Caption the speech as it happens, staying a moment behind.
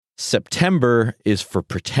September is for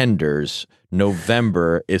pretenders.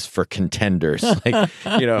 November is for contenders. Well,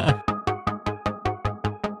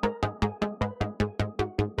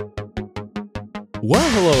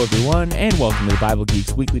 hello, everyone, and welcome to the Bible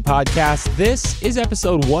Geeks Weekly Podcast. This is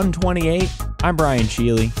episode 128. I'm Brian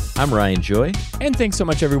Sheely. I'm Ryan Joy. And thanks so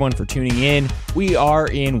much, everyone, for tuning in. We are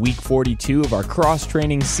in week 42 of our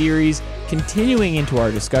cross-training series, continuing into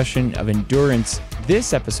our discussion of endurance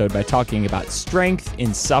this episode by talking about strength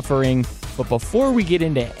in suffering. But before we get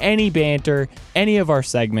into any banter, any of our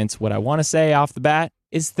segments, what I want to say off the bat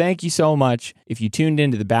is thank you so much if you tuned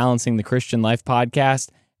into the Balancing the Christian Life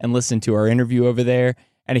podcast and listened to our interview over there.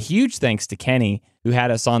 And a huge thanks to Kenny, who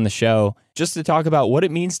had us on the show just to talk about what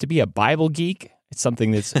it means to be a Bible geek. It's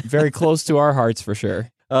something that's very close to our hearts for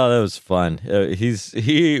sure. Oh, that was fun.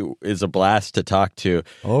 He is a blast to talk to.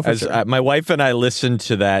 Oh, for sure. My wife and I listened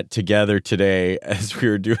to that together today as we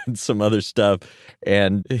were doing some other stuff,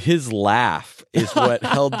 and his laugh is what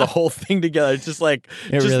held the whole thing together. It's just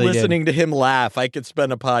really listening to him laugh. I could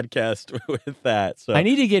spend a podcast with that. So I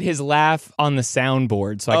need to get his laugh on the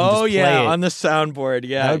soundboard so I can just play it. On the soundboard.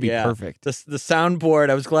 Yeah, that would be perfect. The soundboard.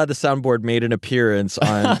 I was glad the soundboard made an appearance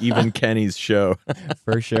on even Kenny's show.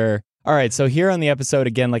 For sure. All right, so here on the episode,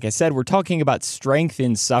 again, like I said, we're talking about strength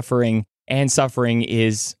in suffering, and suffering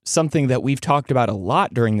is something that we've talked about a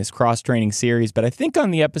lot during this cross-training series, but I think on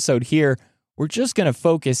the episode here, we're just going to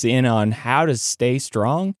focus in on how to stay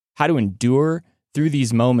strong, how to endure through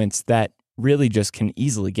these moments that really just can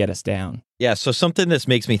easily get us down. Yeah, so something this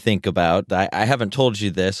makes me think about, I haven't told you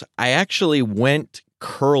this, I actually went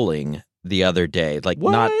curling the other day,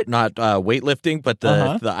 not weightlifting, but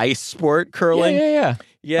the ice sport curling.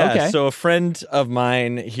 Yeah, okay. So a friend of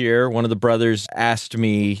mine here, one of the brothers, asked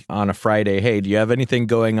me on a Friday, hey, do you have anything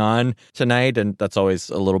going on tonight? And that's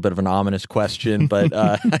always a little bit of an ominous question, but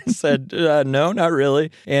I said, no, not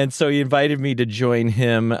really. And so he invited me to join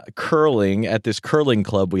him curling at this curling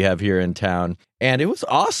club we have here in town. And it was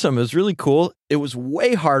awesome. It was really cool. It was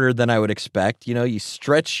way harder than I would expect. You know, you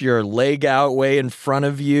stretch your leg out way in front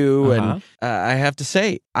of you. And I have to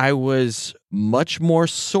say, I was much more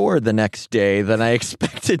sore the next day than I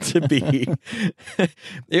expected to be.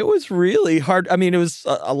 It was really hard. I mean, it was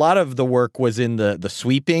a lot of the work was in the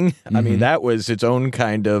sweeping. I mean, that was its own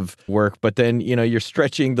kind of work. But then, you're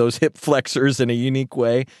stretching those hip flexors in a unique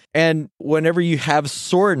way. And whenever you have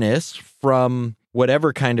soreness from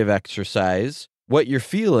whatever kind of exercise, what you're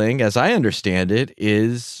feeling, as I understand it,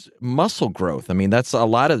 is muscle growth. I mean, that's a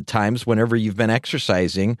lot of the times whenever you've been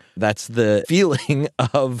exercising, that's the feeling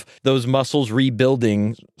of those muscles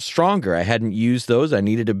rebuilding stronger. I hadn't used those. I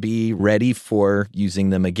needed to be ready for using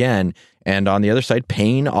them again. And on the other side,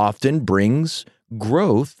 pain often brings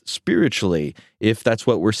growth spiritually. If that's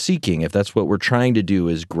what we're seeking, if that's what we're trying to do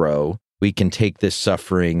is grow, we can take this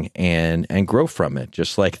suffering and grow from it,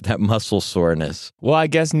 just like that muscle soreness. Well, I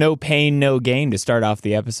guess no pain, no gain to start off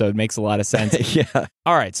the episode makes a lot of sense. Yeah.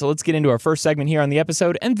 All right, so let's get into our first segment here on the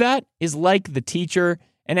episode, and that is Like the Teacher.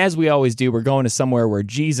 And as we always do, we're going to somewhere where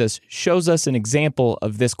Jesus shows us an example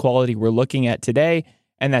of this quality we're looking at today,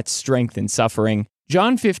 and that's strength in suffering.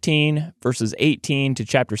 John 15, verses 18 to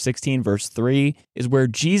chapter 16, verse 3, is where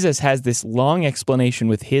Jesus has this long explanation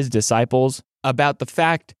with his disciples about the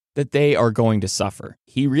fact that they are going to suffer.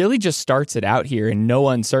 He really just starts it out here in no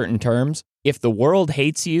uncertain terms. If the world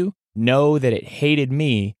hates you, know that it hated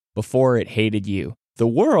me before it hated you. The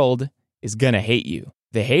world is going to hate you.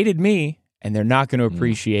 They hated me, and they're not going to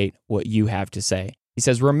appreciate what you have to say. He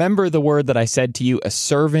says, remember the word that I said to you, a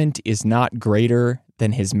servant is not greater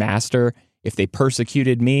than his master. If they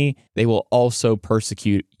persecuted me, they will also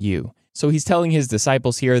persecute you. So he's telling his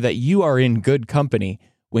disciples here that you are in good company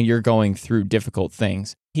when you're going through difficult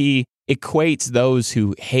things. He equates those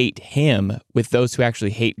who hate him with those who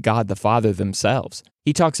actually hate God the Father themselves.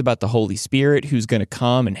 He talks about the Holy Spirit who's going to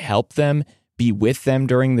come and help them, be with them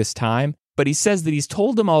during this time. But he says that he's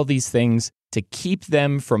told them all these things to keep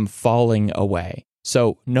them from falling away.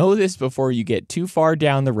 So know this before you get too far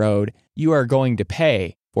down the road. You are going to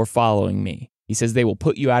pay for following me. He says they will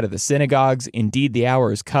put you out of the synagogues. Indeed, the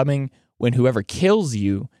hour is coming when whoever kills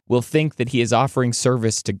you will think that he is offering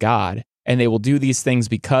service to God. And they will do these things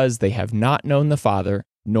because they have not known the Father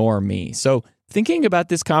nor me. So thinking about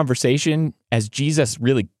this conversation as Jesus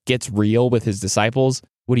really gets real with his disciples,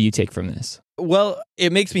 what do you take from this? Well,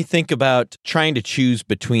 it makes me think about trying to choose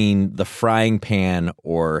between the frying pan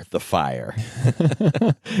or the fire.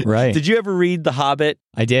 Right. Did you ever read The Hobbit?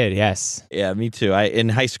 I did, yes. Yeah, me too. In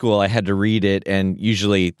high school, I had to read it, and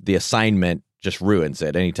usually the assignment just ruins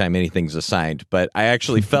it anytime anything's assigned. But I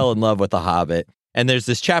actually fell in love with The Hobbit. And there's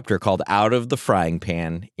this chapter called Out of the Frying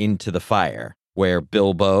Pan into the Fire. where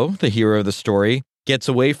Bilbo, the hero of the story, gets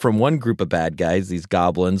away from one group of bad guys, these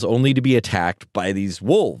goblins, only to be attacked by these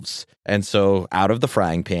wolves. And so out of the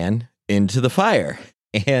frying pan into the fire.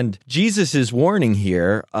 And Jesus is warning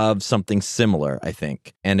here of something similar, I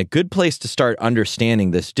think. And a good place to start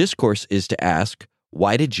understanding this discourse is to ask,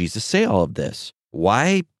 why did Jesus say all of this?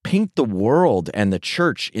 Why paint the world and the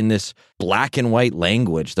church in this black and white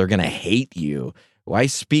language? They're going to hate you. Why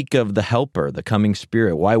speak of the Helper, the coming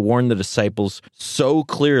Spirit? Why warn the disciples so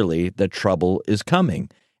clearly that trouble is coming?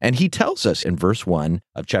 And he tells us in verse 1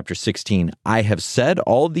 of chapter 16, I have said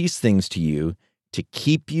all these things to you to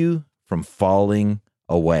keep you from falling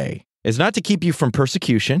away. It's not to keep you from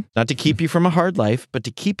persecution, not to keep you from a hard life, but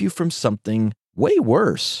to keep you from something way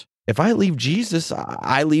worse. If I leave Jesus,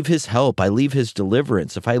 I leave his help. I leave his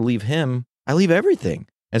deliverance. If I leave him, I leave everything.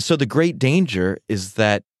 And so the great danger is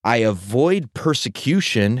that I avoid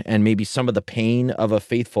persecution and maybe some of the pain of a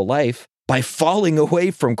faithful life by falling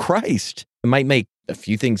away from Christ. It might make a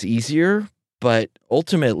few things easier, but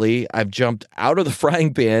ultimately I've jumped out of the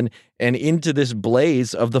frying pan and into this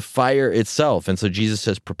blaze of the fire itself. And so Jesus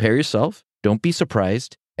says, prepare yourself, don't be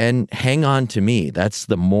surprised, and hang on to me. That's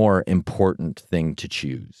the more important thing to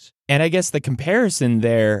choose. And I guess the comparison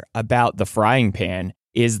there about the frying pan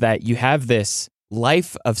is that you have this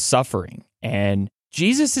life of suffering, and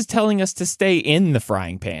Jesus is telling us to stay in the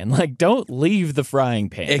frying pan. Like, don't leave the frying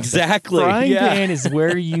pan. Exactly. The frying pan is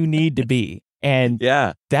where you need to be. And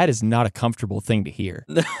that is not a comfortable thing to hear.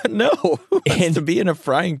 No, and to be in a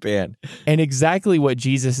frying pan. And exactly what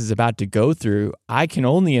Jesus is about to go through, I can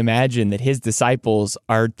only imagine that his disciples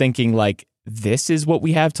are thinking like, this is what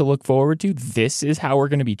we have to look forward to. This is how we're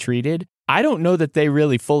going to be treated. I don't know that they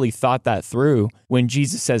really fully thought that through when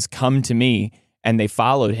Jesus says, come to me, and they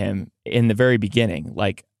followed him in the very beginning.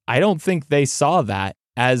 Like, I don't think they saw that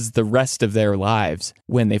as the rest of their lives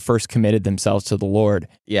when they first committed themselves to the Lord.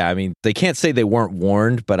 Yeah, I mean, they can't say they weren't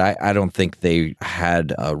warned, but I don't think they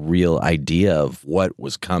had a real idea of what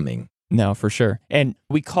was coming. No, for sure. And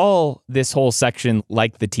we call this whole section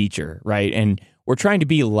like the teacher, right? And we're trying to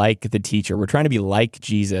be like the teacher. We're trying to be like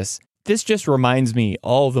Jesus. This just reminds me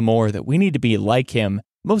all the more that we need to be like him,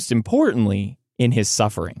 most importantly, in his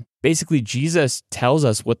suffering. Basically, Jesus tells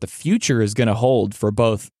us what the future is going to hold for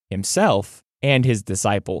both himself and his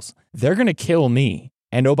disciples. They're going to kill me.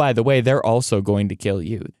 And oh, by the way, they're also going to kill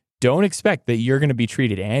you. Don't expect that you're going to be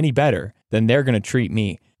treated any better than they're going to treat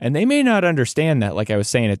me. And they may not understand that, like I was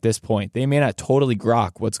saying at this point. They may not totally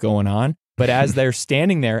grok what's going on. But as they're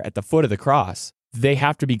standing there at the foot of the cross, they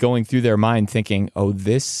have to be going through their mind thinking, oh,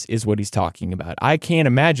 this is what he's talking about. I can't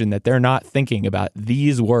imagine that they're not thinking about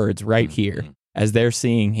these words right here as they're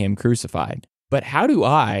seeing him crucified. But how do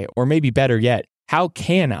I, or maybe better yet, how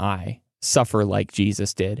can I suffer like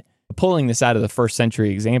Jesus did? Pulling this out of the first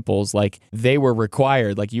century examples, like they were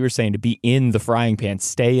required, like you were saying, to be in the frying pan,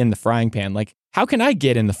 stay in the frying pan. Like, how can I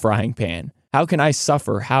get in the frying pan? How can I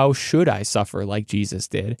suffer? How should I suffer like Jesus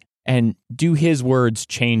did? And do his words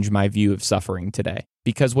change my view of suffering today?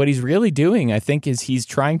 Because what he's really doing, I think, is he's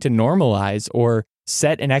trying to normalize or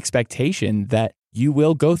set an expectation that you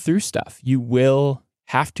will go through stuff. You will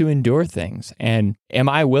have to endure things. And am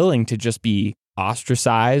I willing to just be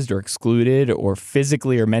ostracized or excluded or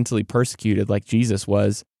physically or mentally persecuted like Jesus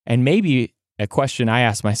was? And maybe a question I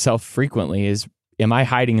ask myself frequently is, am I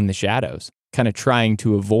hiding in the shadows, kind of trying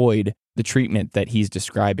to avoid the treatment that he's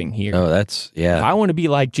describing here? Oh, that's, yeah. If I want to be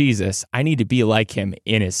like Jesus, I need to be like him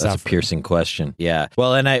in his suffering. That's a piercing question. Yeah.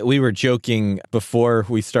 Well, and we were joking before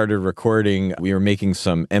we started recording, we were making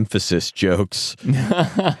some emphasis jokes.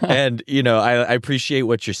 And, I appreciate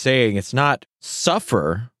what you're saying. It's not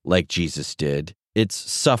suffer like Jesus did. It's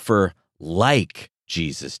suffer like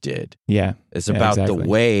Jesus did. Yeah. It's about the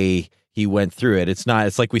way he went through it. It's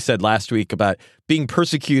like we said last week about being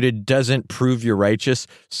persecuted doesn't prove you're righteous.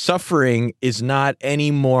 Suffering is not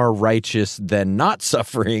any more righteous than not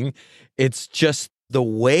suffering. It's just the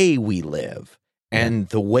way we live. And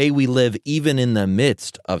the way we live, even in the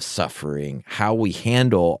midst of suffering, how we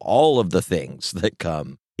handle all of the things that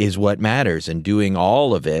come is what matters. And doing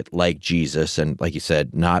all of it like Jesus, and like you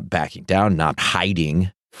said, not backing down, not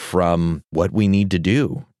hiding from what we need to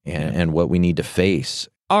do and what we need to face.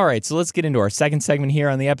 All right, so let's get into our second segment here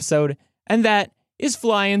on the episode, and that is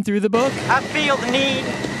flying through the book. I feel the need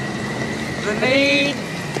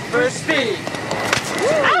for speed.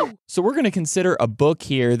 Woo! So we're going to consider a book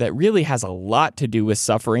here that really has a lot to do with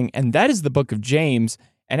suffering, and that is the book of James.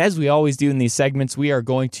 And as we always do in these segments, we are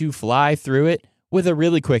going to fly through it with a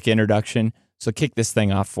really quick introduction. So kick this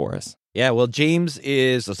thing off for us. Yeah, well,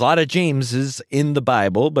 there's a lot of Jameses in the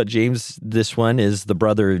Bible, but James, this one, is the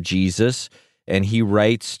brother of Jesus. and he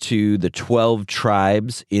writes to the 12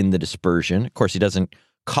 tribes in the dispersion. Of course, he doesn't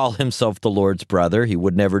call himself the Lord's brother. He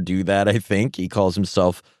would never do that, I think. He calls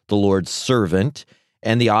himself the Lord's servant.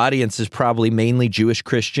 And the audience is probably mainly Jewish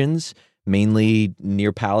Christians, mainly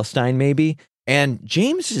near Palestine, maybe. And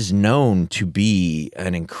James is known to be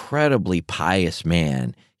an incredibly pious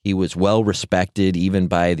man. He was well respected even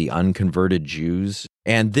by the unconverted Jews.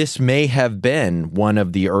 And this may have been one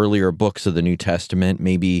of the earlier books of the New Testament,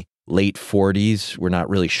 maybe late 40s. We're not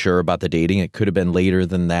really sure about the dating. It could have been later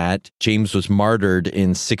than that. James was martyred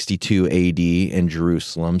in 62 AD in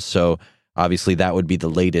Jerusalem. So obviously that would be the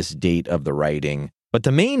latest date of the writing. But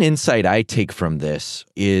the main insight I take from this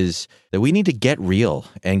is that we need to get real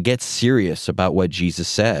and get serious about what Jesus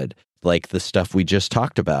said, like the stuff we just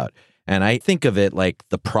talked about. And I think of it like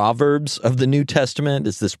the Proverbs of the New Testament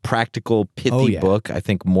is this practical, pithy book, I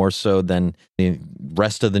think more so than the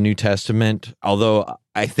rest of the New Testament. Although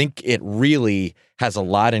I think it really has a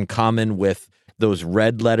lot in common with those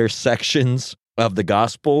red letter sections of the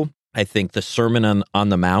gospel. I think the Sermon on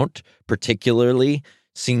the Mount particularly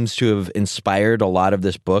seems to have inspired a lot of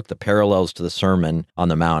this book. The parallels to the Sermon on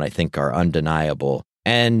the Mount, I think, are undeniable.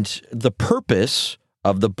 And the purpose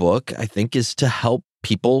of the book, I think, is to help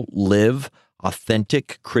people live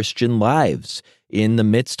authentic Christian lives in the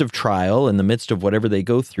midst of trial, in the midst of whatever they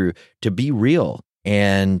go through, to be real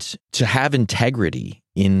and to have integrity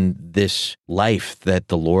in this life that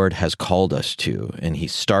the Lord has called us to. And he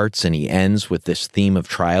starts and he ends with this theme of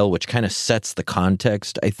trial, which kind of sets the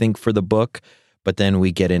context, I think, for the book. But then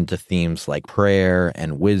we get into themes like prayer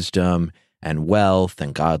and wisdom and wealth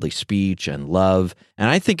and godly speech and love. And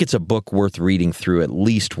I think it's a book worth reading through at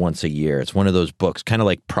least once a year. It's one of those books, kind of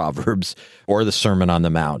like Proverbs or the Sermon on the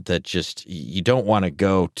Mount, that just you don't want to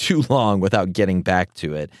go too long without getting back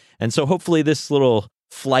to it. And so hopefully this little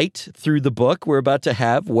flight through the book we're about to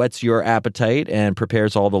have whets your appetite and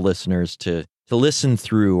prepares all the listeners to listen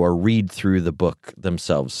through or read through the book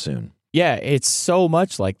themselves soon. Yeah, it's so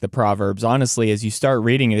much like the Proverbs. Honestly, as you start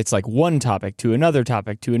reading it, it's like one topic to another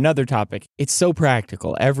topic to another topic. It's so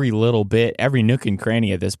practical. Every little bit, every nook and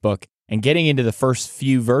cranny of this book. And getting into the first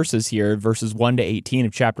few verses here, verses 1 to 18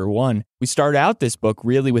 of chapter 1, we start out this book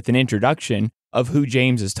really with an introduction of who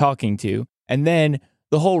James is talking to. And then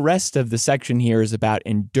the whole rest of the section here is about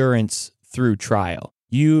endurance through trial.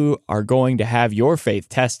 You are going to have your faith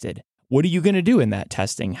tested. What are you going to do in that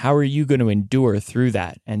testing? How are you going to endure through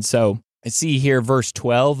that? And so I see here verse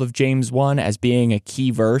 12 of James 1 as being a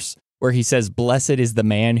key verse where he says, "Blessed is the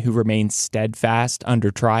man who remains steadfast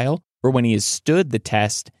under trial, for when he has stood the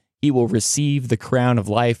test, he will receive the crown of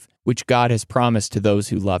life, which God has promised to those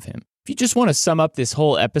who love him." If you just want to sum up this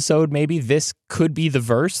whole episode, maybe this could be the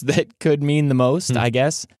verse that could mean the most, I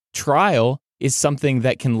guess. Trial is something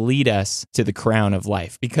that can lead us to the crown of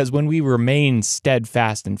life. Because when we remain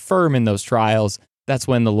steadfast and firm in those trials, that's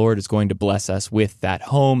when the Lord is going to bless us with that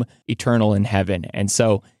home eternal in heaven. And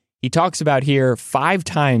so he talks about here 5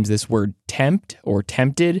 times this word tempt or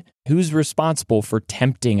tempted. Who's responsible for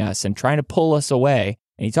tempting us and trying to pull us away?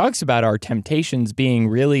 And he talks about our temptations being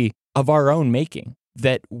really of our own making,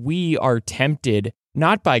 that we are tempted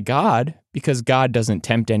not by God, because God doesn't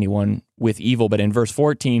tempt anyone with evil. But in verse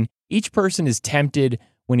 14, each person is tempted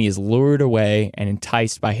when he is lured away and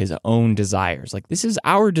enticed by his own desires. Like, this is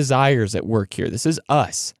our desires at work here. This is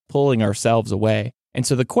us pulling ourselves away. And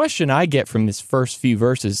so the question I get from this first few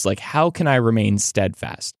verses is like, how can I remain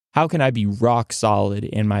steadfast? How can I be rock solid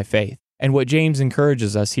in my faith? And what James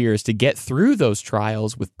encourages us here is to get through those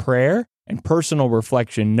trials with prayer and personal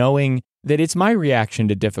reflection, knowing that it's my reaction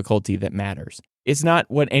to difficulty that matters. It's not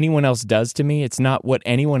what anyone else does to me. It's not what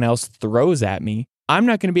anyone else throws at me. I'm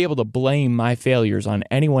not going to be able to blame my failures on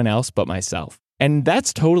anyone else but myself. And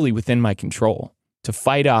that's totally within my control to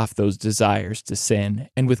fight off those desires to sin.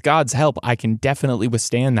 And with God's help, I can definitely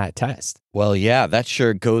withstand that test. Well, yeah, that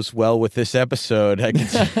sure goes well with this episode.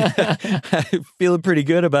 I'm feeling pretty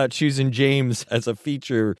good about choosing James as a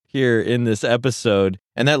feature here in this episode.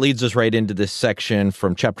 And that leads us right into this section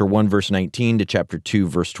from chapter 1, verse 19 to chapter 2,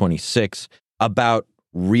 verse 26 about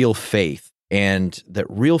real faith. And that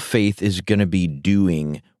real faith is going to be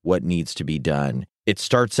doing what needs to be done. It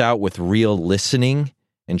starts out with real listening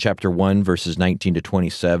in chapter 1, verses 19 to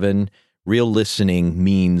 27. Real listening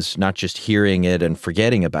means not just hearing it and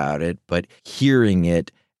forgetting about it, but hearing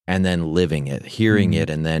it and then living it, hearing it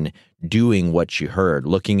and then doing what you heard,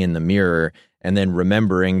 looking in the mirror and then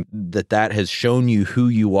remembering that that has shown you who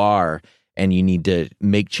you are and you need to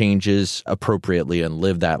make changes appropriately and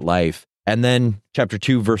live that life. And then chapter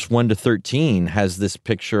 2, verse 1 to 13 has this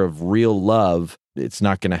picture of real love. It's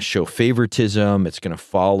not going to show favoritism. It's going to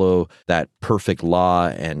follow that perfect law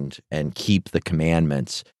and keep the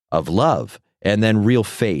commandments of love. And then real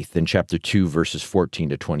faith in chapter 2, verses 14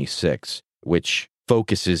 to 26, which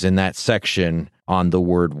focuses in that section on the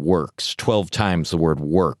word works. 12 times the word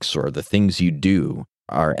works, or the things you do,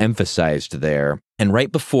 are emphasized there. And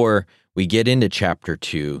right before we get into chapter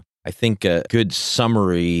 2, I think a good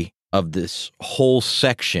summary of this whole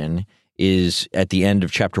section is at the end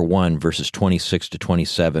of chapter 1, verses 26 to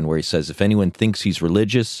 27, where he says, if anyone thinks he's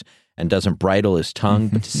religious and doesn't bridle his tongue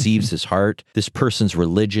but deceives his heart, this person's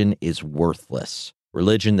religion is worthless.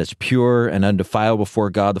 Religion that's pure and undefiled before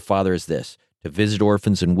God the Father is this: to visit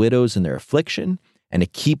orphans and widows in their affliction and to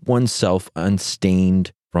keep oneself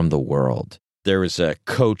unstained from the world. There was a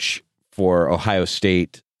coach for Ohio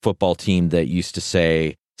State football team that used to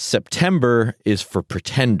say, September is for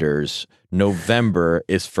pretenders, November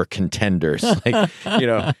is for contenders. Like,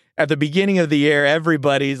 at the beginning of the year,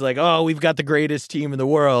 everybody's like, oh, we've got the greatest team in the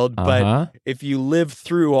world. But if you live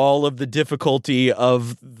through all of the difficulty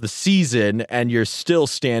of the season and you're still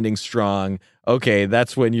standing strong, okay,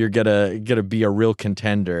 that's when you're gonna be a real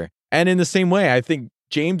contender. And in the same way, I think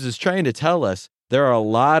James is trying to tell us there are a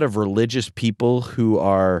lot of religious people who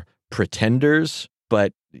are pretenders,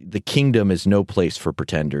 but the kingdom is no place for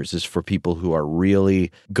pretenders. It's for people who are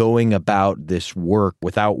really going about this work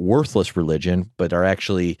without worthless religion, but are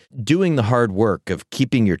actually doing the hard work of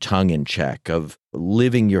keeping your tongue in check, of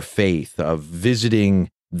living your faith, of visiting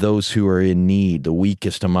those who are in need, the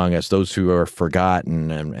weakest among us, those who are forgotten,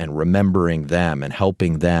 and remembering them and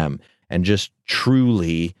helping them, and just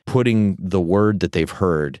truly putting the word that they've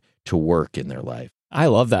heard to work in their life. I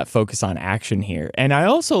love that focus on action here. And I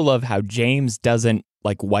also love how James doesn't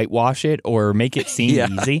whitewash it or make it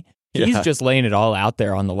seem easy. He's just laying it all out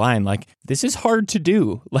there on the line. Like, this is hard to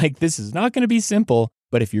do. Like, this is not going to be simple.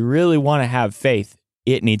 But if you really want to have faith,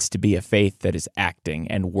 it needs to be a faith that is acting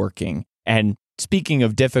and working. And speaking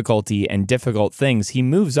of difficulty and difficult things, he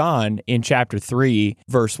moves on in chapter 3,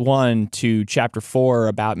 verse 1 to chapter 4,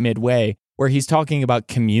 about midway, where he's talking about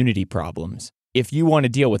community problems. If you want to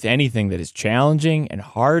deal with anything that is challenging and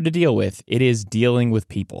hard to deal with, it is dealing with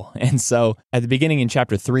people. And so at the beginning in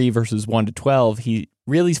chapter 3, verses 1 to 12, he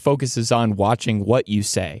really focuses on watching what you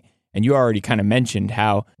say. And you already kind of mentioned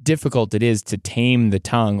how difficult it is to tame the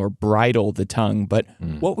tongue or bridle the tongue, but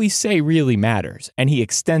what we say really matters. And he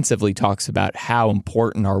extensively talks about how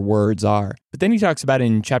important our words are. But then he talks about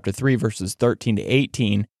in chapter 3, verses 13 to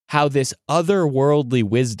 18, how this otherworldly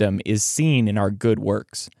wisdom is seen in our good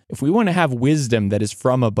works. If we want to have wisdom that is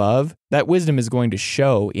from above, that wisdom is going to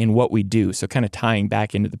show in what we do. So kind of tying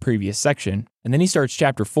back into the previous section. And then he starts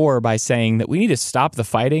chapter 4 by saying that we need to stop the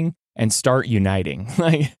fighting and start uniting.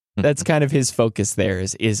 That's kind of his focus there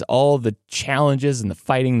is all the challenges and the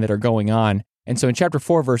fighting that are going on. And so in chapter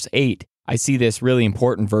 4, verse 8, I see this really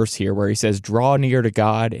important verse here where he says, draw near to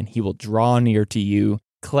God and he will draw near to you.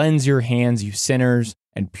 Cleanse your hands, you sinners,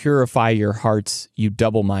 and purify your hearts, you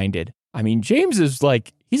double-minded. I mean, James is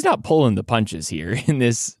he's not pulling the punches here in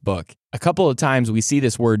this book. A couple of times we see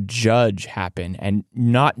this word judge happen, and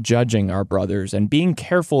not judging our brothers and being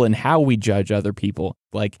careful in how we judge other people.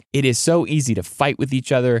 It is so easy to fight with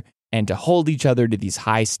each other and to hold each other to these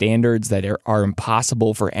high standards that are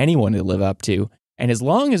impossible for anyone to live up to. And as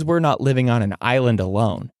long as we're not living on an island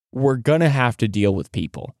alone, we're going to have to deal with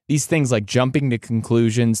people. These things like jumping to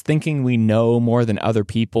conclusions, thinking we know more than other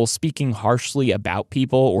people, speaking harshly about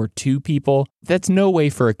people or to people, that's no way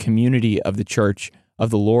for a community of the church of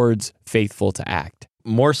the Lord's faithful to act.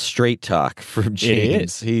 More straight talk from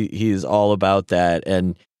James. He's all about that.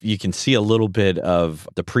 And you can see a little bit of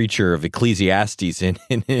the preacher of Ecclesiastes in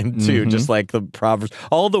him too, just like the Proverbs,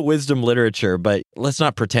 all the wisdom literature, but let's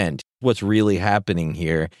not pretend what's really happening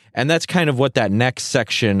here. And that's kind of what that next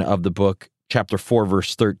section of the book, chapter 4,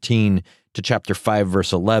 verse 13 to chapter 5,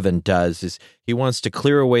 verse 11 does, is he wants to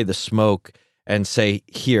clear away the smoke and say,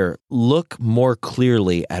 here, look more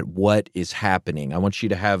clearly at what is happening. I want you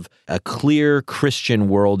to have a clear Christian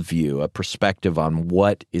worldview, a perspective on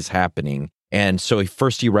what is happening. And so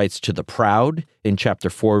he writes to the proud in chapter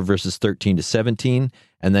 4, verses 13 to 17,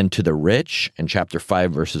 and then to the rich in chapter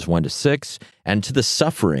 5, verses 1 to 6, and to the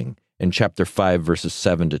suffering in chapter 5, verses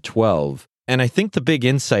 7 to 12. And I think the big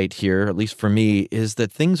insight here, at least for me, is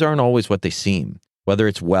that things aren't always what they seem, whether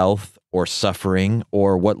it's wealth or suffering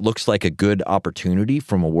or what looks like a good opportunity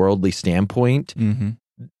from a worldly standpoint.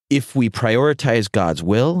 If we prioritize God's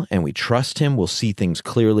will and we trust him, we'll see things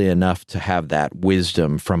clearly enough to have that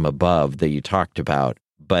wisdom from above that you talked about.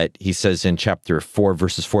 But he says in chapter 4,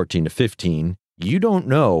 verses 14 to 15, You don't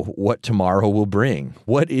know what tomorrow will bring.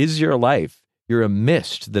 What is your life? You're a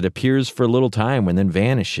mist that appears for a little time and then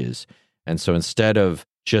vanishes. And so instead of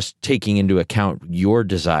just taking into account your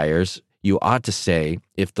desires, you ought to say,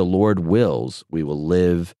 if the Lord wills, we will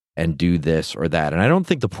live and do this or that. And I don't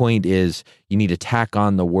think the point is you need to tack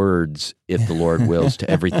on the words, if the Lord wills, to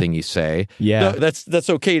everything you say. Yeah. No, that's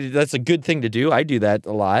okay. That's a good thing to do. I do that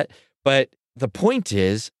a lot. But the point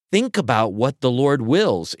is, think about what the Lord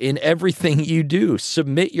wills in everything you do.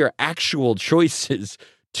 Submit your actual choices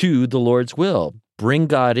to the Lord's will. Bring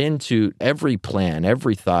God into every plan,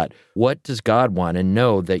 every thought. What does God want? And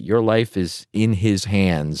know that your life is in his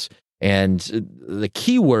hands. And the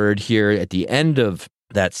key word here at the end of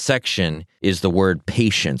that section is the word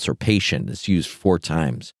patience or patient. It's used 4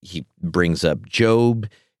 times. He brings up Job,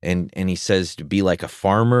 and he says to be like a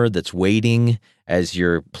farmer that's waiting as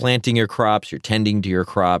you're planting your crops, you're tending to your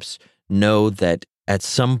crops. Know that at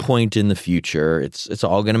some point in the future, it's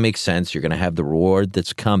all going to make sense. You're going to have the reward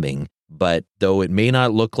that's coming. But though it may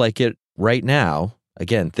not look like it right now,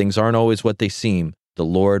 again, things aren't always what they seem. The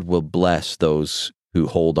Lord will bless those who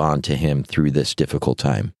hold on to him through this difficult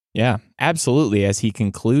time. Yeah, absolutely. As he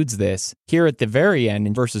concludes this, here at the very end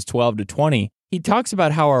in verses 12 to 20, he talks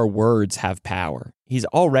about how our words have power. He's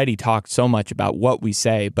already talked so much about what we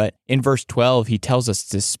say, but in verse 12, he tells us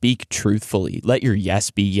to speak truthfully. Let your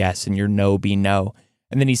yes be yes and your no be no.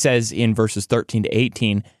 And then he says in verses 13 to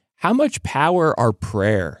 18, how much power our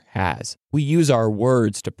prayer has. We use our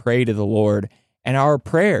words to pray to the Lord, and our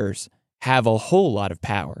prayers have a whole lot of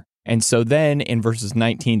power. And so then in verses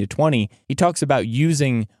 19 to 20, he talks about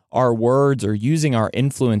using our words or using our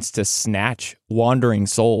influence to snatch wandering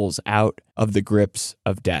souls out of the grips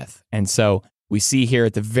of death. And so we see here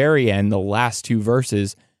at the very end, the last 2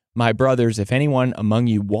 verses, my brothers, if anyone among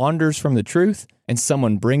you wanders from the truth and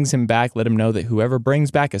someone brings him back, let him know that whoever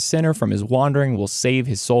brings back a sinner from his wandering will save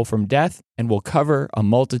his soul from death and will cover a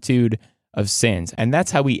multitude of sins. And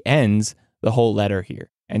that's how he ends the whole letter here.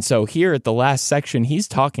 And so here at the last section, he's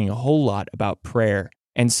talking a whole lot about prayer.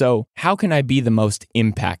 And so how can I be the most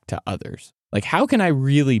impact to others? Like, how can I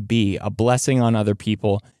really be a blessing on other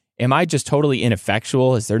people? Am I just totally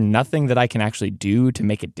ineffectual? Is there nothing that I can actually do to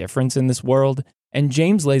make a difference in this world? And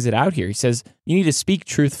James lays it out here. He says, you need to speak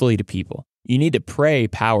truthfully to people. You need to pray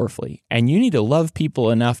powerfully, and you need to love people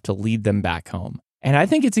enough to lead them back home. And I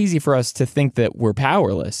think it's easy for us to think that we're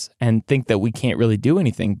powerless and think that we can't really do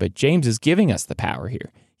anything, but James is giving us the power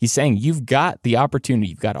here. He's saying you've got the opportunity,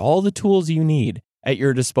 you've got all the tools you need at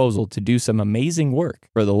your disposal to do some amazing work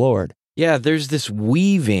for the Lord. Yeah, there's this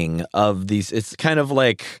weaving of these. It's kind of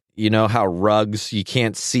like, you know how rugs, you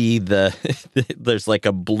can't see there's like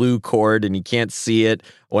a blue cord and you can't see it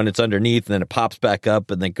when it's underneath, and then it pops back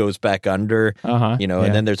up and then goes back under, and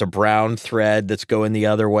then there's a brown thread that's going the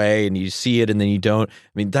other way and you see it and then you don't. I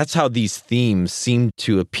mean, that's how these themes seem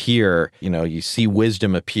to appear. You know, you see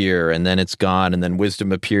wisdom appear and then it's gone, and then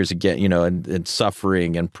wisdom appears again, and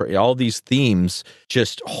suffering and all these themes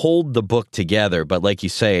just hold the book together. But like you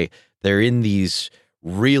say, they're in these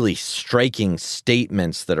really striking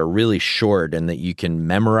statements that are really short and that you can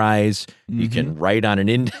memorize. You can write on an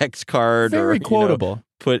index card. Very quotable.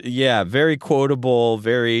 Very quotable,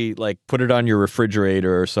 very put it on your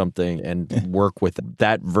refrigerator or something and work with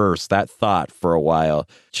that verse, that thought for a while.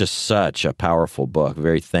 Just such a powerful book.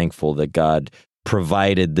 Very thankful that God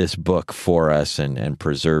provided this book for us and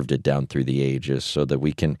preserved it down through the ages so that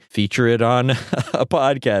we can feature it on a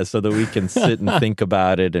podcast, so that we can sit and think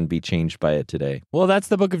about it and be changed by it today. Well, that's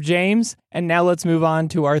the book of James. And now let's move on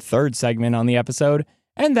to our third segment on the episode,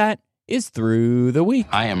 and that is Through the Week.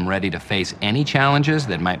 I am ready to face any challenges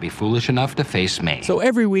that might be foolish enough to face me. So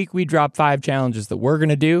every week we drop 5 challenges that we're going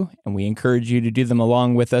to do, and we encourage you to do them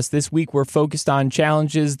along with us. This week we're focused on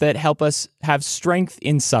challenges that help us have strength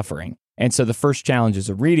in suffering. And so the first challenge is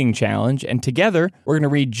a reading challenge. And together, we're going to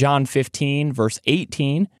read John 15, verse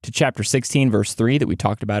 18 to chapter 16, verse 3 that we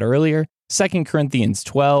talked about earlier, 2 Corinthians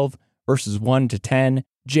 12, verses 1 to 10,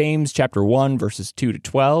 James chapter 1, verses 2 to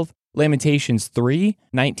 12, Lamentations 3,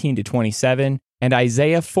 19 to 27, and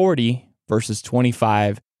Isaiah 40, verses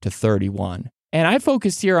 25 to 31. And I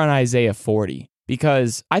focused here on Isaiah 40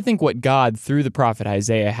 because I think what God, through the prophet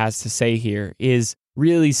Isaiah, has to say here is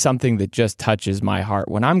really something that just touches my heart.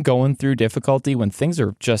 When I'm going through difficulty, when things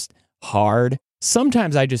are just hard,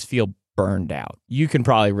 sometimes I just feel burned out. You can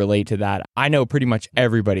probably relate to that. I know pretty much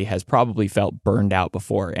everybody has probably felt burned out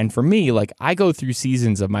before. And for me, I go through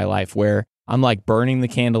seasons of my life where I'm burning the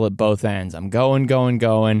candle at both ends. I'm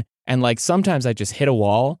going. And sometimes I just hit a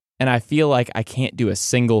wall and I feel like I can't do a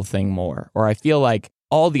single thing more. Or I feel like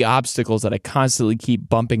all the obstacles that I constantly keep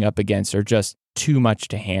bumping up against are just too much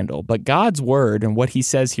to handle. But God's word and what he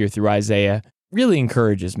says here through Isaiah really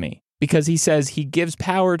encourages me, because he says he gives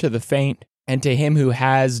power to the faint, and to him who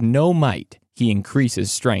has no might, he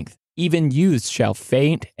increases strength. Even youths shall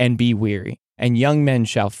faint and be weary, and young men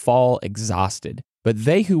shall fall exhausted. But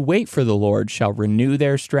they who wait for the Lord shall renew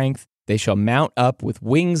their strength. They shall mount up with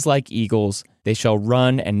wings like eagles. They shall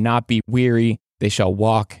run and not be weary. They shall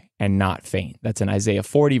walk and not faint. That's in Isaiah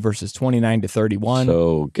 40, verses 29 to 31.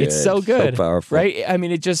 So good. It's so good. So powerful. Right? I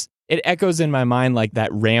mean, it echoes in my mind like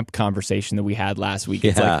that ramp conversation that we had last week.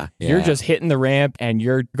 It's like you're just hitting the ramp and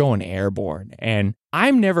you're going airborne. And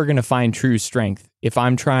I'm never going to find true strength if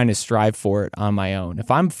I'm trying to strive for it on my own.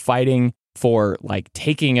 If I'm fighting for like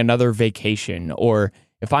taking another vacation, or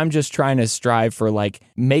if I'm just trying to strive for like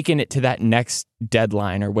making it to that next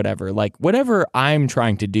deadline or whatever, like whatever I'm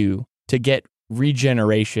trying to do to get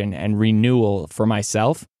regeneration and renewal for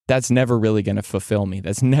myself, that's never really going to fulfill me.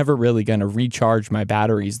 That's never really going to recharge my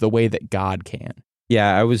batteries the way that God can.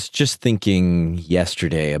 Yeah, I was just thinking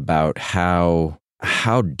yesterday about how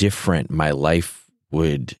different my life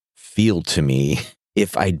would feel to me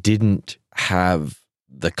if I didn't have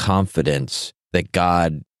the confidence that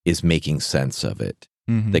God is making sense of it,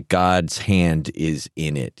 that God's hand is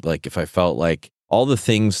in it. Like if I felt like all the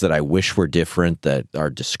things that I wish were different, that are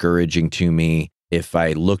discouraging to me, if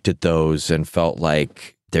I looked at those and felt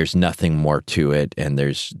like there's nothing more to it, and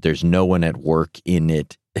there's no one at work in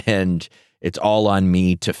it, and it's all on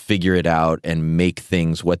me to figure it out and make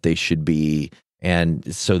things what they should be.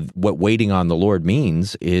 And so what waiting on the Lord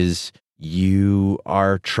means is you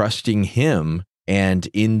are trusting him. And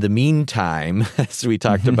in the meantime, as we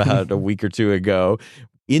talked about a week or two ago,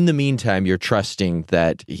 in the meantime, you're trusting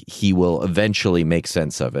that he will eventually make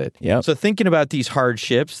sense of it. Yep. So thinking about these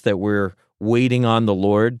hardships that we're waiting on the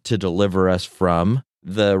Lord to deliver us from,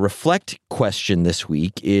 the reflect question this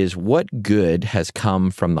week is, what good has come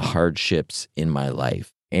from the hardships in my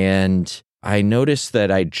life? And I noticed that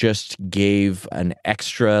I just gave an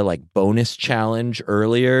extra bonus challenge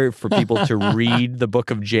earlier for people to read the book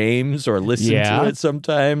of James or listen to it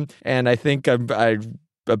sometime. And I think I'm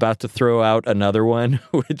about to throw out another one,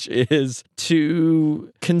 which is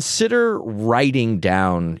to consider writing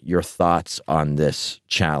down your thoughts on this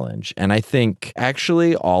challenge. And I think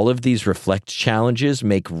actually all of these reflect challenges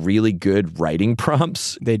make really good writing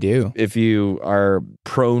prompts. They do. If you are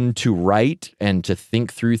prone to write and to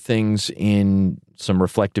think through things in some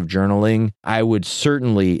reflective journaling, I would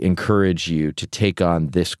certainly encourage you to take on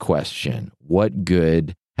this question: what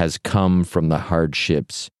good has come from the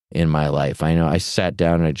hardships in my life? I know I sat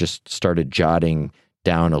down and I just started jotting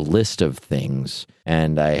down a list of things,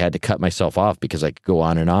 and I had to cut myself off because I could go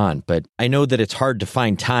on. But I know that it's hard to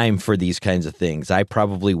find time for these kinds of things. I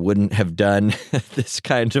probably wouldn't have done this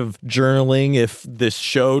kind of journaling if this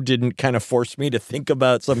show didn't kind of force me to think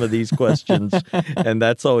about some of these questions, and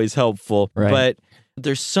that's always helpful. Right. But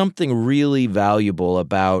there's something really valuable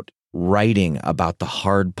about writing about the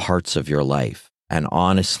hard parts of your life, and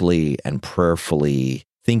honestly and prayerfully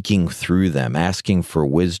thinking through them, asking for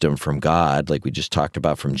wisdom from God, like we just talked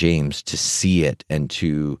about from James, to see it and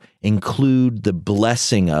to include the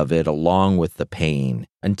blessing of it along with the pain.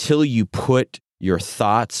 Until you put your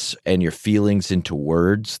thoughts and your feelings into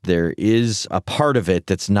words, there is a part of it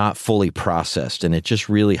that's not fully processed, and it just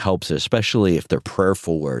really helps it, especially if they're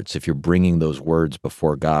prayerful words, if you're bringing those words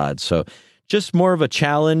before God. So just more of a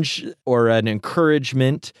challenge or an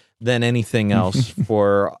encouragement than anything else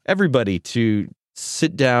for everybody to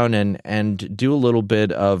sit down and do a little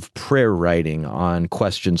bit of prayer writing on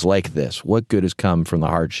questions like this. What good has come from the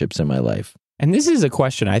hardships in my life? And this is a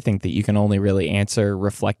question I think that you can only really answer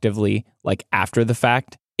reflectively, like after the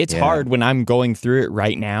fact. It's hard when I'm going through it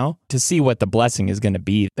right now to see what the blessing is going to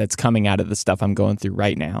be that's coming out of the stuff I'm going through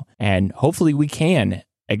right now. And hopefully we can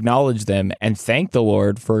acknowledge them and thank the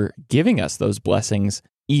Lord for giving us those blessings,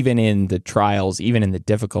 even in the trials, even in the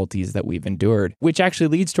difficulties that we've endured, which actually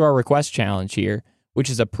leads to our request challenge here, which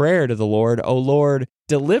is a prayer to the Lord. "O Lord,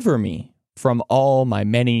 deliver me from all my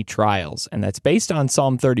many trials." And that's based on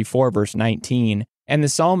Psalm 34, verse 19. And the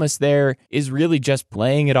psalmist there is really just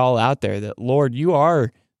laying it all out there that, Lord, you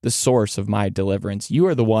are the source of my deliverance. You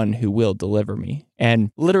are the one who will deliver me.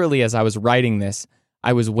 And literally, as I was writing this,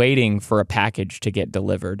 I was waiting for a package to get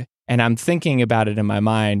delivered. And I'm thinking about it in my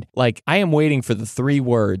mind, like I am waiting for the 3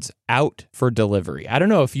 words out for delivery. I don't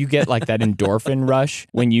know if you get like that endorphin rush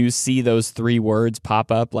when you see those 3 words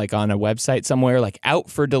pop up like on a website somewhere, like out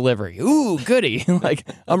for delivery. Ooh, goody. Like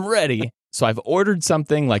I'm ready. So I've ordered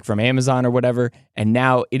something like from Amazon or whatever, and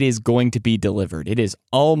now it is going to be delivered. It is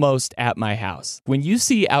almost at my house. When you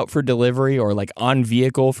see out for delivery or like on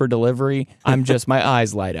vehicle for delivery, my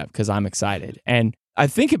eyes light up because I'm excited. And I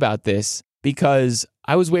think about this because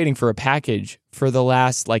I was waiting for a package for the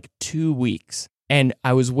last like 2 weeks, and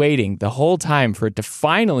I was waiting the whole time for it to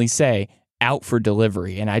finally say out for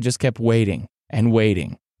delivery. And I just kept waiting and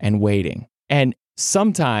waiting and waiting. And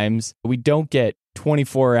sometimes we don't get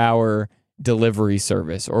 24-hour delivery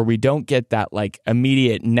service, or we don't get that like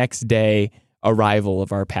immediate next day arrival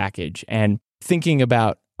of our package. And thinking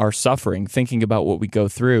about our suffering, thinking about what we go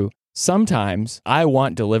through, sometimes I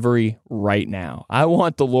want delivery right now. I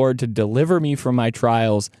want the Lord to deliver me from my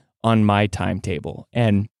trials on my timetable.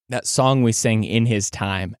 And that song we sang, In His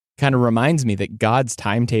Time, kind of reminds me that God's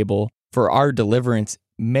timetable for our deliverance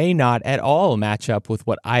may not at all match up with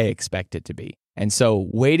what I expect it to be. And so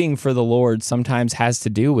waiting for the Lord sometimes has to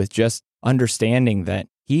do with just understanding that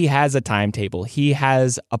He has a timetable, He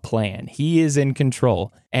has a plan, He is in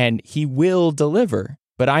control, and He will deliver.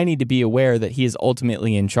 But I need to be aware that He is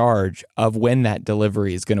ultimately in charge of when that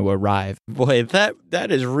delivery is going to arrive. Boy,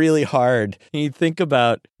 that is really hard. You think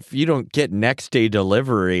about if you don't get next day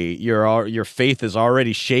delivery, your faith is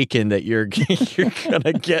already shaken that you're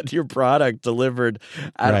gonna get your product delivered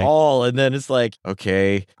at all, and then it's like,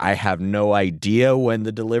 okay, I have no idea when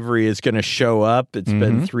the delivery is going to show up. It's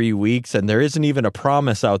been 3 weeks, and there isn't even a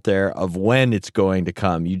promise out there of when it's going to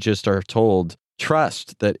come. You just are told,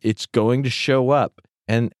 trust that it's going to show up.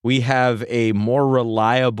 And we have a more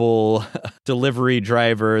reliable delivery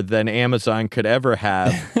driver than Amazon could ever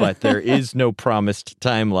have, but there is no promised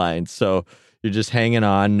timeline. So you're just hanging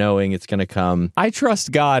on, knowing it's going to come. I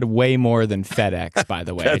trust God way more than FedEx, by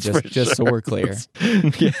the way, just so we're clear.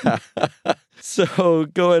 Yeah. So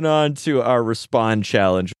going on to our Respond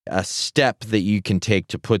Challenge, a step that you can take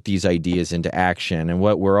to put these ideas into action. And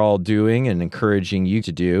what we're all doing and encouraging you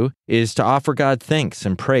to do is to offer God thanks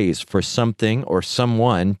and praise for something or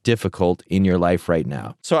someone difficult in your life right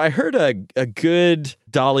now. So I heard a good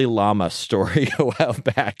Dalai Lama story a while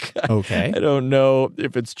back. Okay. I don't know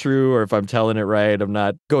if it's true or if I'm telling it right. I'm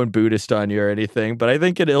not going Buddhist on you or anything, but I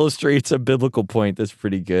think it illustrates a biblical point that's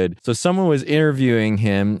pretty good. So someone was interviewing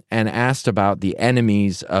him and asked about the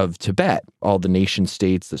enemies of Tibet, all the nation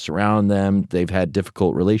states that surround them, they've had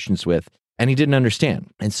difficult relations with, and he didn't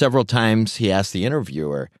understand. And several times he asked the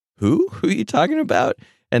interviewer, Who are you talking about?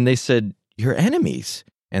 And they said, your enemies.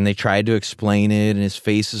 And they tried to explain it, and his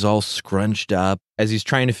face is all scrunched up as he's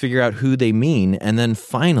trying to figure out who they mean. And then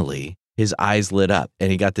finally, his eyes lit up,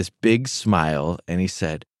 and he got this big smile, and he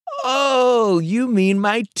said, oh, you mean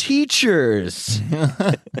my teachers.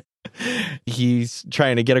 He's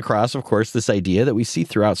trying to get across, of course, this idea that we see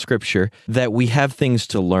throughout Scripture, that we have things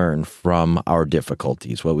to learn from our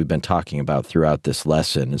difficulties, what we've been talking about throughout this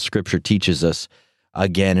lesson. And Scripture teaches us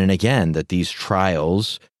again and again that these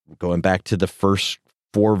trials, going back to the first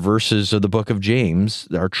 4 verses of the book of James,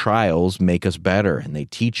 our trials make us better and they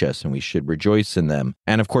teach us, and we should rejoice in them.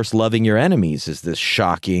 And of course, loving your enemies is this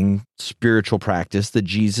shocking spiritual practice that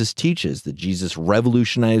Jesus teaches, that Jesus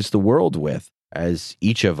revolutionized the world with, as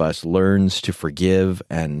each of us learns to forgive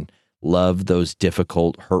and love those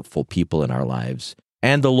difficult, hurtful people in our lives.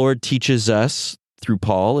 And the Lord teaches us through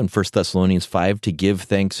Paul in 1 Thessalonians 5 to give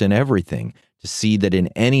thanks in everything, to see that in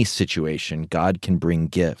any situation, God can bring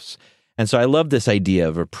gifts. And so I love this idea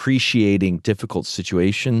of appreciating difficult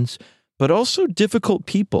situations, but also difficult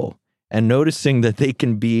people, and noticing that they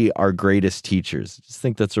can be our greatest teachers. I just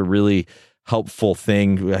think that's a really helpful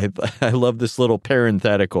thing. I love this little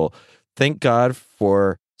parenthetical. Thank God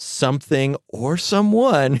for something or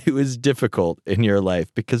someone who is difficult in your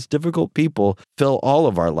life, because difficult people fill all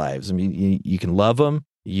of our lives. I mean, you can love them,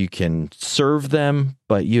 you can serve them,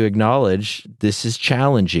 but you acknowledge this is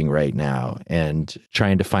challenging right now, and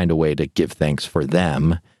trying to find a way to give thanks for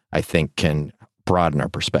them, I think, can broaden our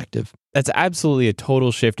perspective. That's absolutely a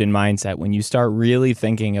total shift in mindset when you start really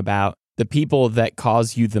thinking about the people that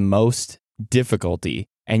cause you the most difficulty,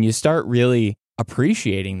 and you start really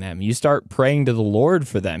appreciating them. You start praying to the Lord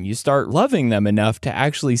for them. You start loving them enough to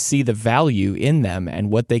actually see the value in them and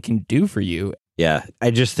what they can do for you. Yeah, I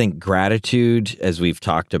just think gratitude, as we've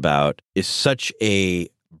talked about, is such a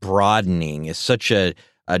broadening, is such a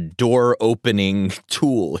door-opening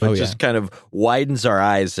tool. It just kind of widens our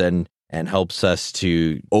eyes and and helps us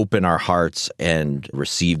to open our hearts and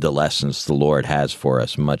receive the lessons the Lord has for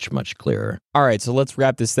us much, much clearer. All right, so let's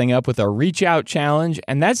wrap this thing up with our Reach Out Challenge,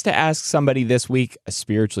 and that's to ask somebody this week a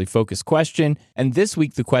spiritually focused question. And this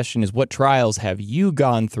week, the question is, what trials have you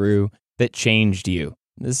gone through that changed you?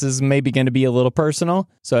 This is maybe going to be a little personal.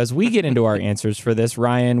 So as we get into our answers for this,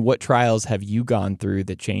 Ryan, what trials have you gone through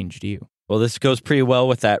that changed you? Well, this goes pretty well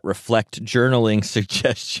with that reflect journaling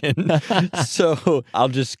suggestion. So I'll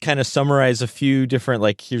just kind of summarize a few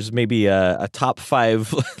different, here's maybe a top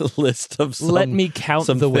 5 list of some Let me count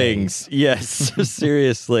some the things. ways. Yes,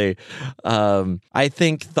 seriously. I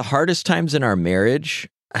think the hardest times in our marriage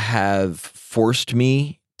have forced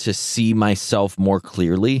me to see myself more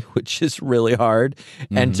clearly, which is really hard,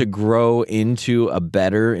 and to grow into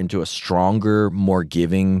a stronger, more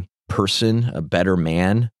giving person, a better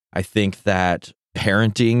man. I think that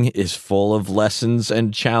parenting is full of lessons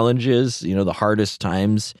and challenges. The hardest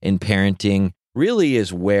times in parenting really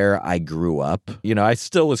is where I grew up. I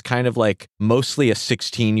still was kind of mostly a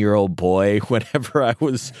 16-year-old boy whenever I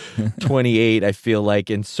was 28. I feel like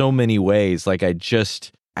in so many ways, I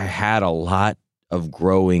had a lot of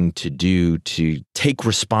growing to do to take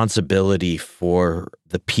responsibility for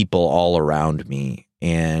the people all around me.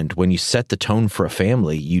 And when you set the tone for a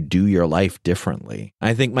family, you do your life differently.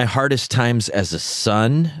 I think my hardest times as a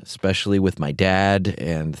son, especially with my dad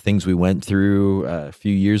and the things we went through a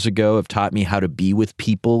few years ago, have taught me how to be with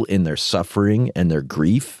people in their suffering and their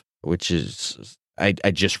grief, which is, I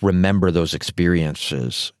just remember those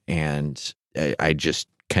experiences, and I just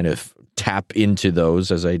kind of tap into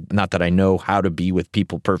those not that I know how to be with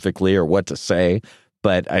people perfectly or what to say,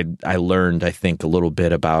 but I learned, I think, a little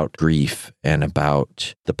bit about grief and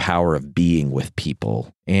about the power of being with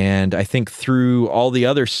people. And I think through all the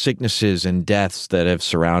other sicknesses and deaths that have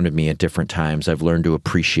surrounded me at different times, I've learned to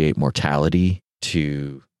appreciate mortality,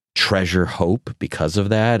 to treasure hope because of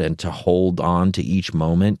that, and to hold on to each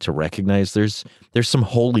moment, to recognize there's some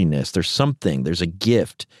holiness, there's a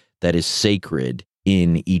gift that is sacred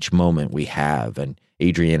in each moment we have. And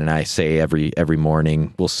Adrienne and I say every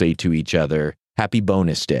morning, we'll say to each other, "Happy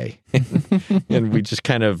bonus day." And we just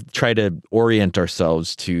kind of try to orient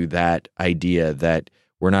ourselves to that idea that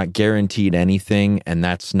we're not guaranteed anything, and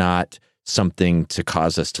that's not something to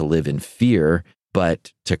cause us to live in fear,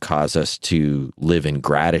 but to cause us to live in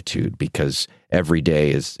gratitude, because every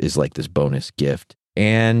day is like this bonus gift.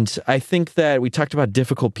 And I think that we talked about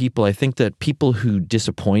difficult people. I think that people who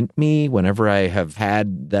disappoint me, whenever I have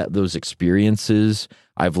had those experiences,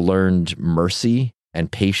 I've learned mercy and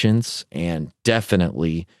patience, and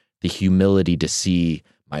definitely the humility to see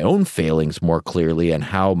my own failings more clearly and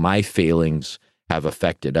how my failings have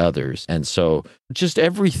affected others. And so just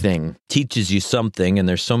everything teaches you something, and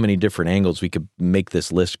there's so many different angles. We could make this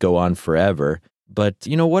list go on forever. But,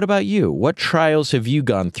 what about you? What trials have you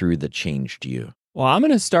gone through that changed you? Well, I'm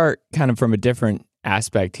going to start kind of from a different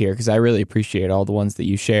aspect here, because I really appreciate all the ones that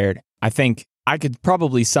you shared. I think I could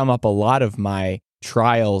probably sum up a lot of my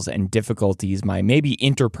trials and difficulties, my maybe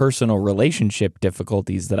interpersonal relationship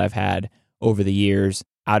difficulties that I've had over the years,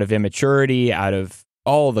 out of immaturity, out of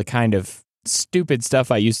all the kind of stupid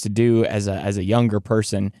stuff I used to do as a younger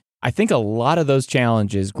person. I think a lot of those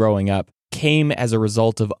challenges growing up came as a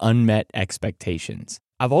result of unmet expectations.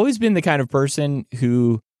 I've always been the kind of person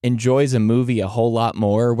who enjoys a movie a whole lot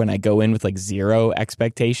more when I go in with zero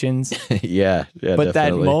expectations. Yeah, but definitely.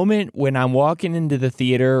 That moment when I'm walking into the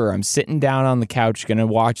theater or I'm sitting down on the couch going to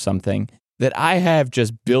watch something, that I have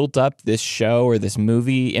just built up this show or this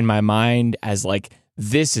movie in my mind as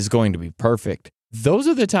this is going to be perfect. Those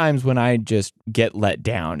are the times when I just get let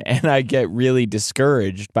down, and I get really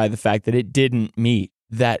discouraged by the fact that it didn't meet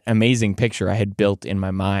that amazing picture I had built in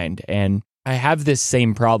my mind. And I have this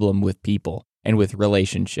same problem with people and with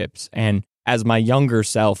relationships. And as my younger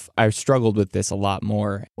self, I've struggled with this a lot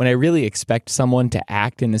more. When I really expect someone to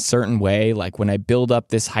act in a certain way, like when I build up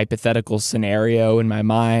this hypothetical scenario in my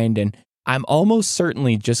mind, and I'm almost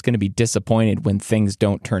certainly just going to be disappointed when things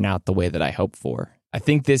don't turn out the way that I hope for. I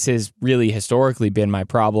think this has really historically been my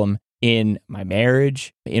problem in my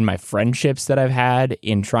marriage, in my friendships that I've had,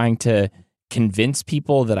 in trying to convince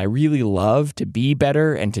people that I really love to be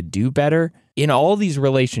better and to do better. In all these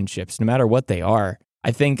relationships, no matter what they are,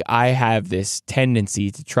 I think I have this tendency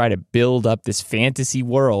to try to build up this fantasy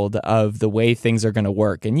world of the way things are going to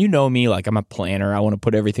work. And you know me, I'm a planner. I want to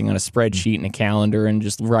put everything on a spreadsheet and a calendar and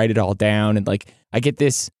just write it all down. And I get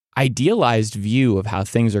this idealized view of how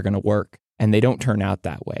things are going to work, and they don't turn out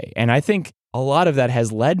that way. And I think a lot of that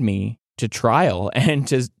has led me to trial and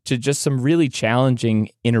to just some really challenging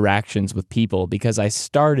interactions with people, because I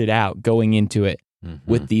started out going into it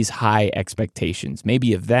with these high expectations,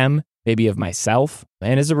 maybe of them, maybe of myself.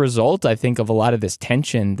 And as a result, I think of a lot of this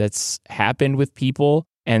tension that's happened with people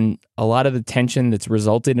and a lot of the tension that's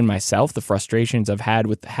resulted in myself, the frustrations I've had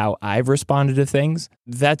with how I've responded to things.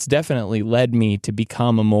 That's definitely led me to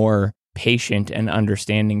become a more patient and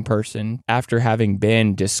understanding person after having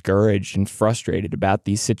been discouraged and frustrated about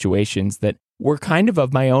these situations that were kind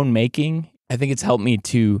of my own making. I think it's helped me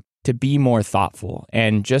to be more thoughtful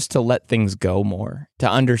and just to let things go more, to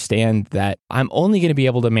understand that I'm only going to be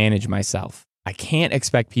able to manage myself. I can't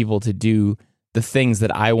expect people to do the things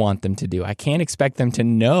that I want them to do. I can't expect them to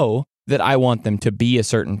know that I want them to be a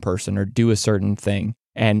certain person or do a certain thing.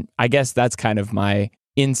 And I guess that's kind of my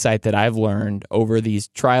insight that I've learned over these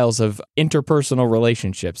trials of interpersonal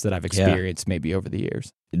relationships that I've experienced maybe over the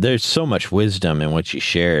years. There's so much wisdom in what you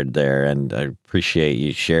shared there, and I appreciate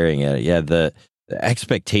you sharing it. Yeah, the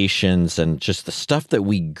expectations and just the stuff that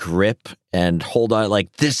we grip and hold on,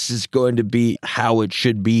 like this is going to be how it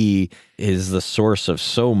should be, is the source of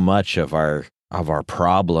so much of our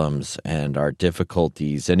problems and our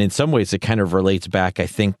difficulties. And in some ways, it kind of relates back, I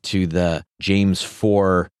think, to the James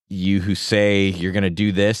 4, you who say you're going to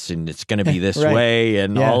do this and it's going to be this right. way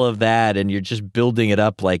and all of that. And you're just building it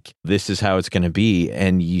up like this is how it's going to be.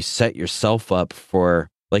 And you set yourself up for,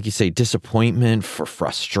 like you say, disappointment, for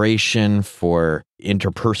frustration, for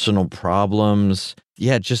interpersonal problems.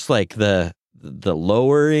 Yeah, just like the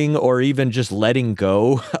lowering or even just letting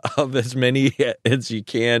go of as many as you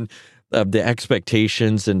can of the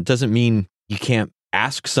expectations. And it doesn't mean you can't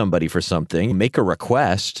ask somebody for something, make a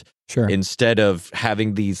request. Sure. Instead of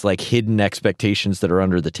having these like hidden expectations that are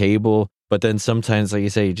under the table. But then sometimes, like you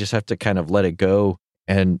say, you just have to kind of let it go.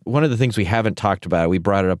 And one of the things we haven't talked about, we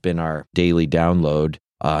brought it up in our daily download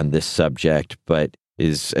on this subject, but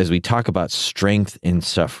is as we talk about strength in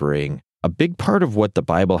suffering, a big part of what the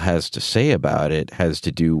Bible has to say about it has to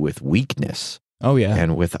do with weakness. Oh, yeah.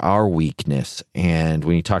 And with our weakness. And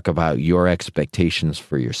when you talk about your expectations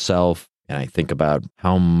for yourself, and I think about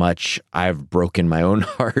how much I've broken my own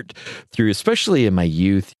heart through, especially in my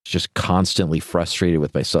youth, just constantly frustrated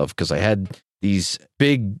with myself because I had these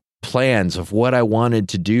big plans of what I wanted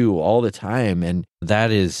to do all the time. And that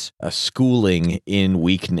is a schooling in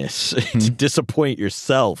weakness. To disappoint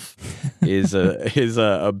yourself is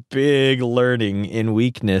a big learning in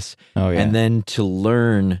weakness. Oh, yeah. And then to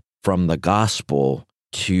learn from the gospel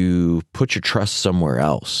to put your trust somewhere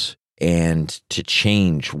else and to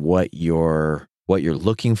change what you're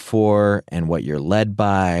looking for and what you're led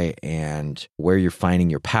by and where you're finding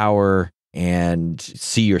your power, and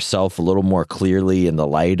see yourself a little more clearly in the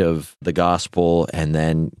light of the gospel. And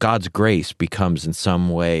then God's grace becomes in some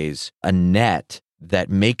ways a net that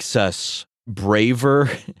makes us braver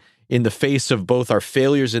in the face of both our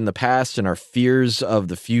failures in the past and our fears of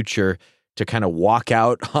the future, to kind of walk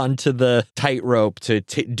out onto the tightrope, to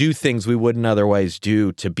do things we wouldn't otherwise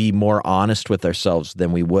do, to be more honest with ourselves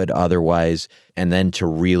than we would otherwise, and then to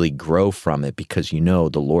really grow from it because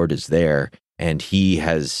the Lord is there and He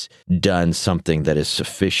has done something that is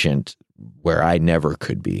sufficient where I never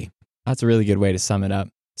could be. That's a really good way to sum it up.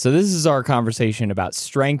 So this is our conversation about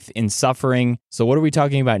strength in suffering. So what are we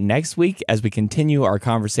talking about next week as we continue our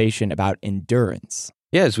conversation about endurance?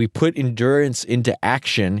 Yeah, as we put endurance into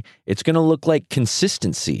action, it's going to look like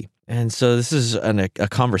consistency. And so this is a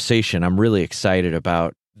conversation I'm really excited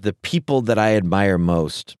about. The people that I admire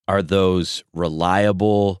most are those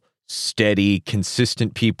reliable, steady,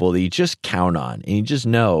 consistent people that you just count on. And you just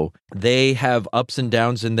know they have ups and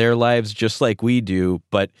downs in their lives just like we do,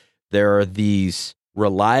 but there are these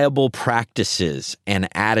reliable practices and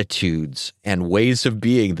attitudes and ways of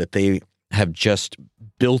being that they have just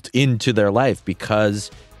built into their life because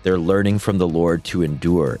they're learning from the Lord to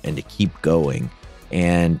endure and to keep going.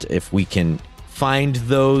 And if we can find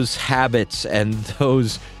those habits and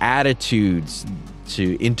those attitudes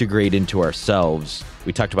to integrate into ourselves,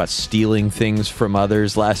 we talked about stealing things from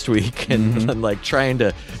others last week and like trying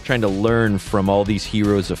to learn from all these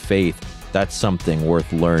heroes of faith. That's something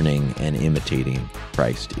worth learning and imitating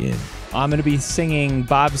Christ in. I'm going to be singing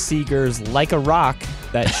Bob Seger's Like a Rock,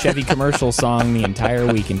 that Chevy commercial song, the entire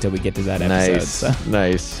week until we get to that episode.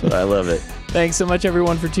 Nice. I love it. Thanks so much,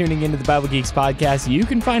 everyone, for tuning into the Bible Geeks podcast. You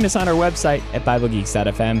can find us on our website at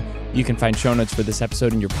BibleGeeks.fm. You can find show notes for this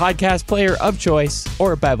episode in your podcast player of choice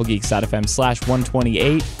or at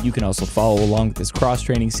BibleGeeks.fm/128. You can also follow along with this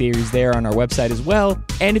cross-training series there on our website as well.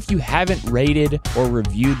 And if you haven't rated or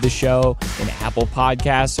reviewed the show in Apple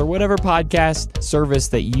Podcasts or whatever podcast service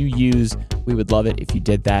that you use, we would love it if you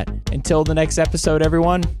did that. Until the next episode,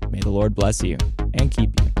 everyone, may the Lord bless you and keep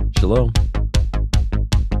you. Shalom.